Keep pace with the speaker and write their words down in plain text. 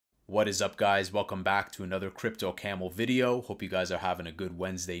What is up, guys? Welcome back to another Crypto Camel video. Hope you guys are having a good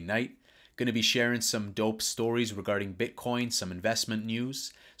Wednesday night. Going to be sharing some dope stories regarding Bitcoin, some investment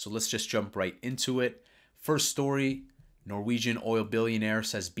news. So let's just jump right into it. First story, Norwegian oil billionaire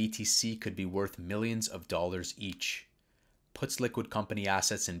says BTC could be worth millions of dollars each. Puts liquid company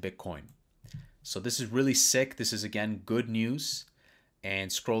assets in Bitcoin. So this is really sick. This is, again, good news.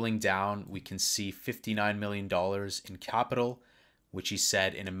 And scrolling down, we can see $59 million in capital, which he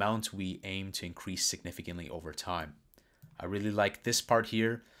said in amount we aim to increase significantly over time. I really like this part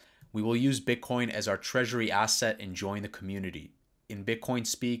here. We will use Bitcoin as our treasury asset and join the community. In Bitcoin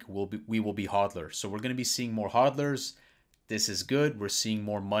speak, we will be hodlers. So we're going to be seeing more hodlers. This is good. We're seeing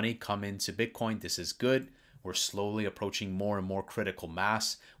more money come into Bitcoin. This is good. We're slowly approaching more and more critical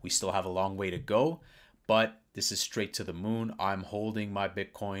mass. We still have a long way to go, but this is straight to the moon. I'm holding my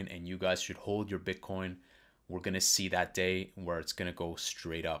Bitcoin and you guys should hold your Bitcoin. We're going to see that day where it's going to go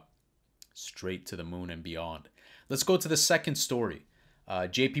straight up, straight to the moon and beyond. Let's go to the second story.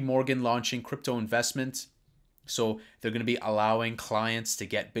 JP Morgan launching crypto investment. So they're going to be allowing clients to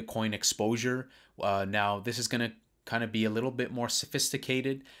get Bitcoin exposure. Now, this is going to kind of be a little bit more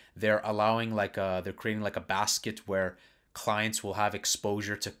sophisticated. They're allowing they're creating like a basket where clients will have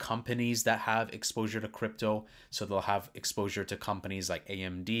exposure to companies that have exposure to crypto. So they'll have exposure to companies like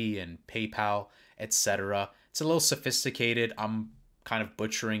AMD and PayPal, etc. It's a little sophisticated. I'm kind of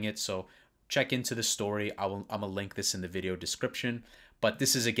butchering it, so check into the story. I'm gonna link this in the video description. But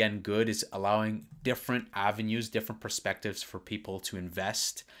this is, again, good. It's allowing different avenues, different perspectives for people to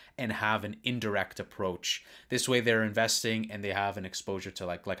invest and have an indirect approach. This way they're investing and they have an exposure to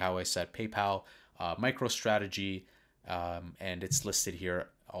like how I said, PayPal, MicroStrategy, and it's listed here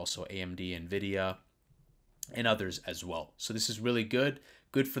also AMD, NVIDIA, and others as well. So this is really good.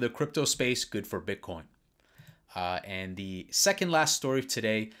 Good for the crypto space, good for Bitcoin. And the second last story of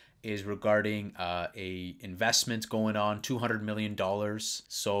today is regarding a investment going on, $200 million.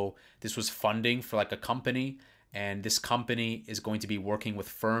 So this was funding for like a company, and this company is going to be working with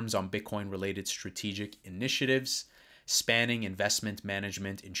firms on Bitcoin related strategic initiatives spanning investment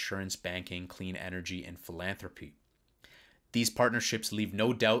management, insurance, banking, clean energy, and philanthropy. These partnerships leave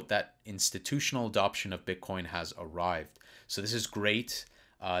no doubt that institutional adoption of Bitcoin has arrived. So this is great.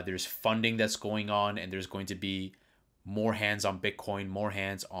 There's funding that's going on, and there's going to be more hands on Bitcoin, more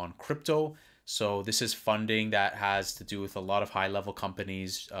hands on crypto. So this is funding that has to do with a lot of high-level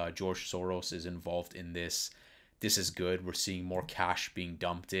companies. George Soros is involved in this. This is good. We're seeing more cash being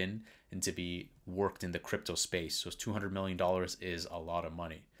dumped in and to be worked in the crypto space. So $200 million is a lot of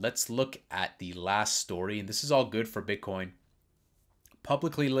money. Let's look at the last story, and this is all good for Bitcoin.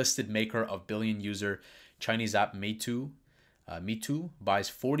 Publicly listed maker of billion-user Chinese app Meitu buys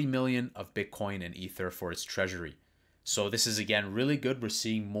 40 million of Bitcoin and Ether for its treasury. So this is, again, really good. We're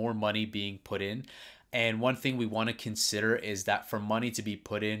seeing more money being put in. And one thing we want to consider is that for money to be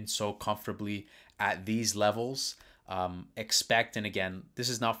put in so comfortably at these levels, expect, and again, this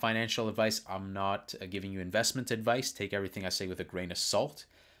is not financial advice. I'm not giving you investment advice. Take everything I say with a grain of salt.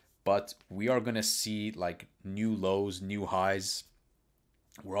 But we are going to see like new lows, new highs.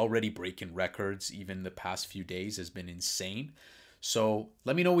 We're already breaking records. Even the past few days has been insane. So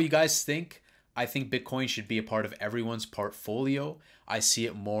let me know what you guys think. I think Bitcoin should be a part of everyone's portfolio. I see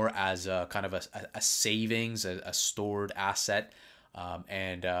it more as a kind of a savings, a stored asset.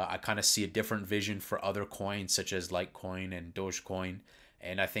 And I kind of see a different vision for other coins such as Litecoin and Dogecoin.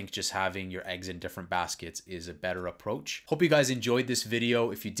 And I think just having your eggs in different baskets is a better approach. Hope you guys enjoyed this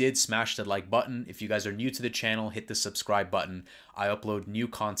video. If you did, smash the like button. If you guys are new to the channel, hit the subscribe button. I upload new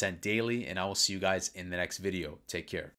content daily, and I will see you guys in the next video. Take care.